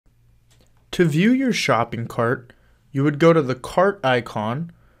To view your shopping cart, you would go to the cart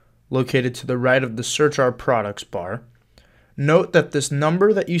icon located to the right of the Search Our Products bar. Note that this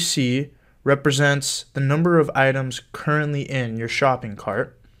number that you see represents the number of items currently in your shopping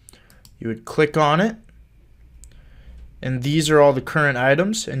cart. You would click on it, and these are all the current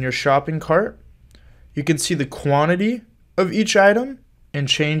items in your shopping cart. You can see the quantity of each item and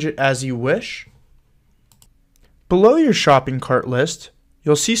change it as you wish. Below your shopping cart list,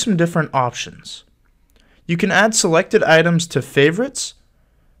 you'll see some different options. You can add selected items to favorites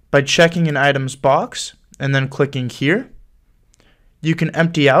by checking an items box and then clicking here. You can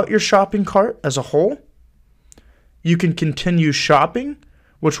empty out your shopping cart as a whole. You can continue shopping,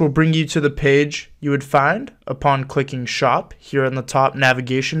 which will bring you to the page you would find upon clicking shop here in the top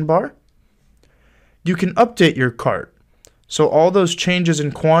navigation bar. You can update your cart, so all those changes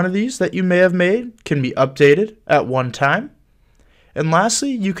in quantities that you may have made can be updated at one time. And lastly,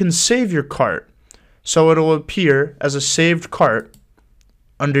 you can save your cart, so it'll appear as a saved cart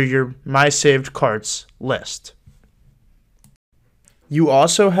under your My Saved Carts list. You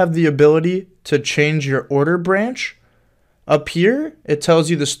also have the ability to change your order branch. Up here, it tells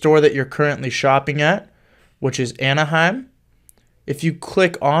you the store that you're currently shopping at, which is Anaheim. If you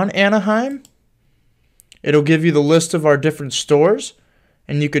click on Anaheim, it'll give you the list of our different stores,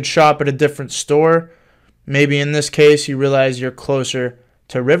 and you could shop at a different store. Maybe in this case, you realize you're closer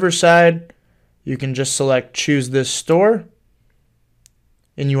to Riverside. You can just select Choose This Store,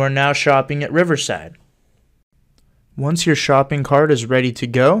 and you are now shopping at Riverside. Once your shopping cart is ready to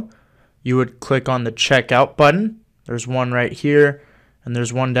go, you would click on the Checkout button. There's one right here, and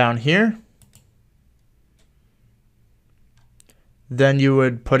there's one down here. Then you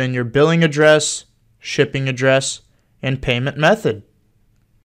would put in your billing address, shipping address, and payment method.